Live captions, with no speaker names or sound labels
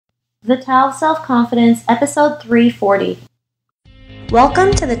The Tao of Self-Confidence, Episode 340.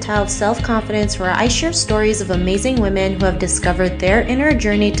 Welcome to the Tao of Self-Confidence, where I share stories of amazing women who have discovered their inner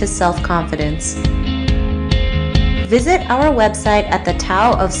journey to self-confidence. Visit our website at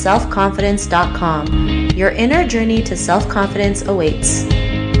thetaoofselfconfidence.com. Your inner journey to self-confidence awaits.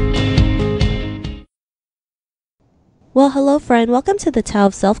 Well, hello friend. Welcome to the Tao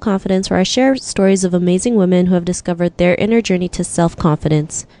of Self-Confidence, where I share stories of amazing women who have discovered their inner journey to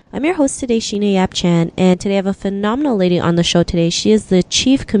self-confidence. I'm your host today, Sheena Yap Chan, and today I have a phenomenal lady on the show today. She is the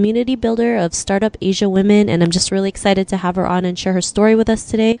Chief Community Builder of Startup Asia Women, and I'm just really excited to have her on and share her story with us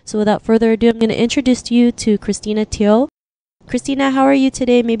today. So without further ado, I'm going to introduce you to Christina Teo. Christina, how are you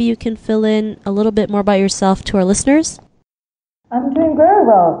today? Maybe you can fill in a little bit more about yourself to our listeners. I'm doing very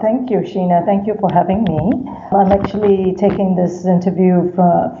well. Thank you, Sheena. Thank you for having me. I'm actually taking this interview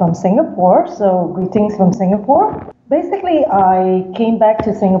from Singapore, so greetings from Singapore. Basically, I came back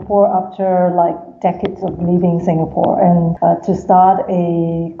to Singapore after decades of leaving Singapore and to start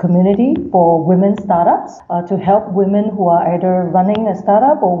a community for women startups to help women who are either running a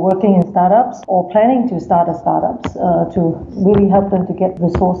startup or working in startups or planning to start a startups to really help them to get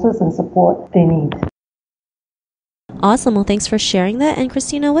resources and support they need. Awesome. Well, thanks for sharing that. And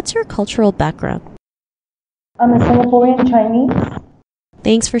Christina, what's your cultural background? I'm a Singaporean Chinese.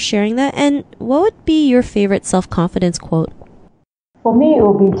 Thanks for sharing that. And what would be your favorite self-confidence quote? For me, it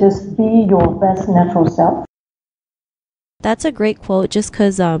will be just be your best natural self. That's a great quote just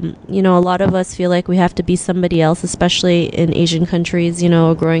because, a lot of us feel like we have to be somebody else, especially in Asian countries.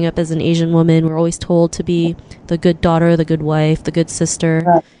 Growing up as an Asian woman, we're always told to be the good daughter, the good wife, the good sister,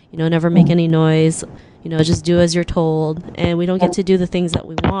 Right. Never make any noise, just do as you're told. And we don't get to do the things that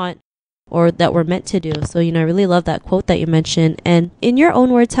we want or that we're meant to do. So, I really love that quote that you mentioned. And in your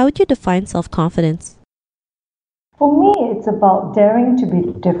own words, how would you define self-confidence? For me, it's about daring to be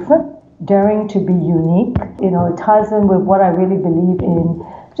different, daring to be unique. It ties in with what I really believe in.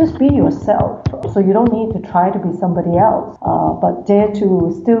 Just be yourself. So you don't need to try to be somebody else, but dare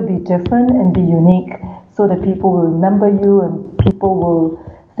to still be different and be unique so that people will remember you and people will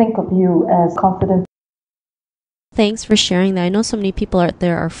think of you as confident. Thanks for sharing that. I know so many people out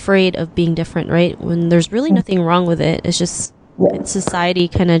there are afraid of being different, right? When there's really nothing wrong with it. It's just society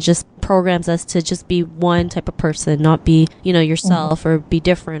kind of just programs us to just be one type of person, not be, yourself or be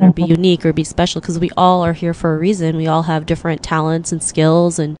different or be unique or be special, because we all are here for a reason. We all have different talents and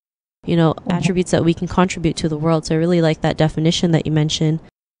skills and, attributes that we can contribute to the world. So I really like that definition that you mentioned.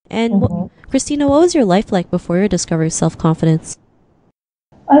 And Christina, what was your life like before your discovery of self-confidence?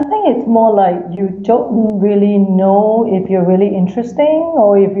 I think it's more like you don't really know if you're really interesting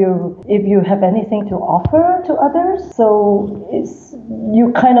or if you have anything to offer to others. So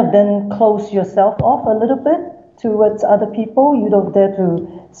you kind of then close yourself off a little bit towards other people. You don't dare to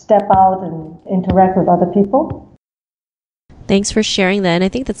step out and interact with other people. Thanks for sharing that. And I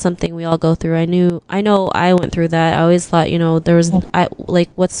think that's something we all go through. I know I went through that. I always thought,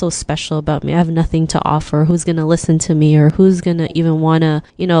 what's so special about me? I have nothing to offer. Who's going to listen to me, or who's going to even want to,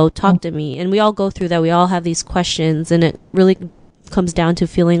 talk to me? And we all go through that. We all have these questions, and it really comes down to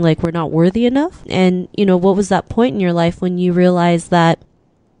feeling like we're not worthy enough. And, what was that point in your life when you realized that,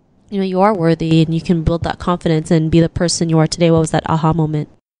 you are worthy and you can build that confidence and be the person you are today? What was that aha moment?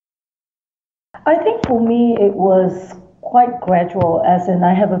 I think for me, it was quite gradual, as in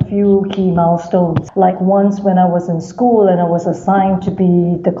I have a few key milestones. Like once when I was in school and I was assigned to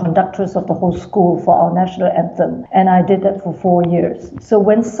be the conductress of the whole school for our national anthem, and I did that for 4 years. So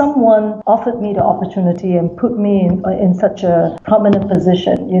when someone offered me the opportunity and put me in such a prominent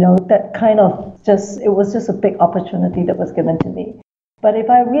position, that kind of it was just a big opportunity that was given to me. But if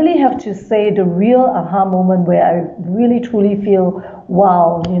I really have to say the real aha moment where I really truly feel,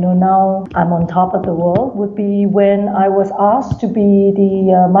 wow, now I'm on top of the world, would be when I was asked to be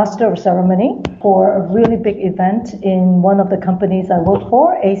the master of ceremony for a really big event in one of the companies I work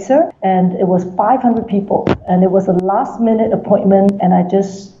for, Acer, and it was 500 people, and it was a last minute appointment, and I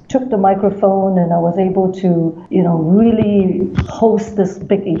just took the microphone and I was able to, really host this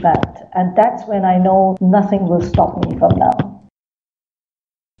big event. And that's when I know nothing will stop me from now.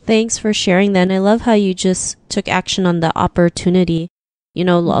 Thanks for sharing that. And I love how you just took action on the opportunity. A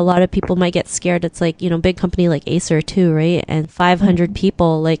lot of people might get scared. It's like, big company like Acer too, right? And 500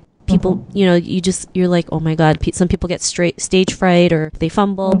 people, people, you're like, oh my God, some people get stage fright or they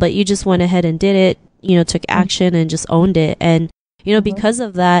fumble, but you just went ahead and did it, took action and just owned it. And, because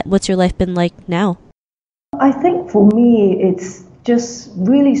of that, what's your life been like now? I think for me, it's just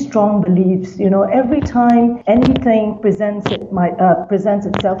really strong beliefs. Every time anything presents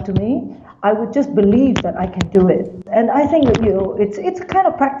itself to me, I would just believe that I can do it. And I think that, it's a kind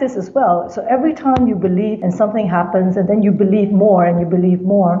of practice as well. So every time you believe and something happens, and then you believe more and you believe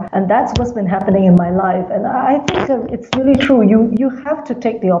more. And that's what's been happening in my life. And I think it's really true. You have to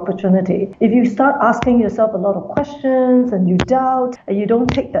take the opportunity. If you start asking yourself a lot of questions and you doubt and you don't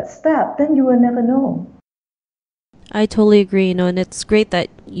take that step, then you will never know. I totally agree, and it's great that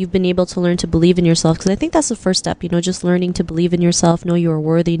you've been able to learn to believe in yourself, because I think that's the first step, just learning to believe in yourself, know you're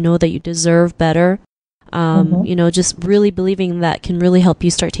worthy, know that you deserve better. Just really believing that can really help you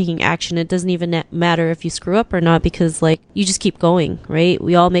start taking action. It doesn't even matter if you screw up or not, because you just keep going, right?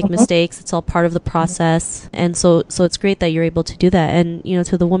 We all make mistakes. It's all part of the process. And so it's great that you're able to do that. And,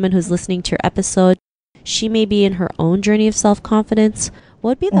 to the woman who's listening to your episode, she may be in her own journey of self-confidence. What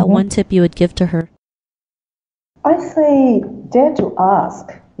would be that one tip you would give to her? I say dare to ask,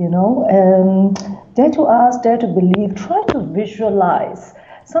 dare to ask, dare to believe, try to visualize.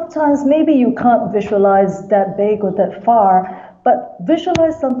 Sometimes maybe you can't visualize that big or that far, but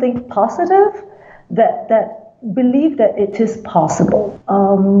visualize something positive that believe that it is possible.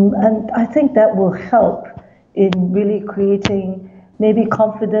 And I think that will help in really creating maybe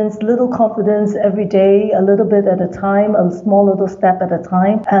little confidence every day, a little bit at a time, a small little step at a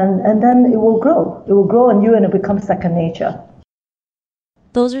time, and then it will grow. It will grow on you and it becomes second nature.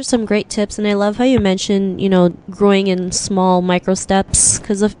 Those are some great tips, and I love how you mentioned, growing in small micro steps,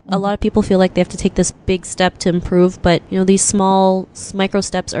 because a lot of people feel like they have to take this big step to improve, but, these small micro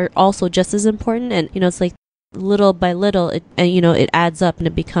steps are also just as important, and, it's like little by little, it adds up and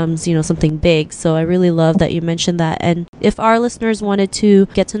it becomes, something big. So I really love that you mentioned that. And if our listeners wanted to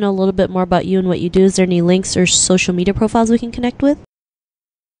get to know a little bit more about you and what you do, is there any links or social media profiles we can connect with?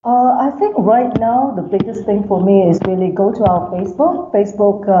 I think right now the biggest thing for me is really go to our Facebook.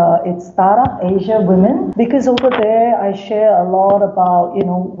 It's Startup Asia Women, because over there I share a lot about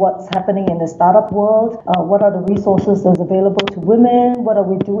what's happening in the startup world, what are the resources that's available to women, what are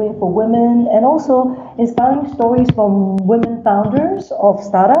we doing for women, and also inspiring stories from women founders of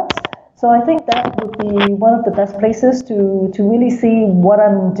startups. So I think that would be one of the best places to really see what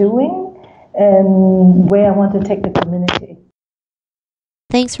I'm doing and where I want to take the community.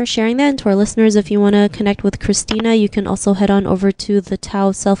 Thanks for sharing that. And to our listeners, if you want to connect with Christina, you can also head on over to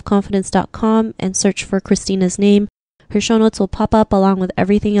thetaoselfconfidence.com and search for Christina's name. Her show notes will pop up along with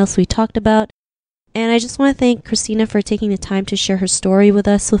everything else we talked about. And I just want to thank Christina for taking the time to share her story with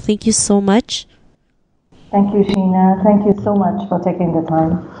us. So thank you so much. Thank you, Sheena. Thank you so much for taking the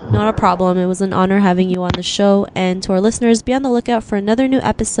time. Not a problem. It was an honor having you on the show. And to our listeners, be on the lookout for another new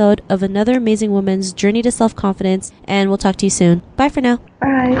episode of another amazing woman's journey to self-confidence. And we'll talk to you soon. Bye for now.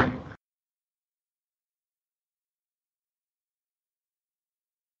 Bye.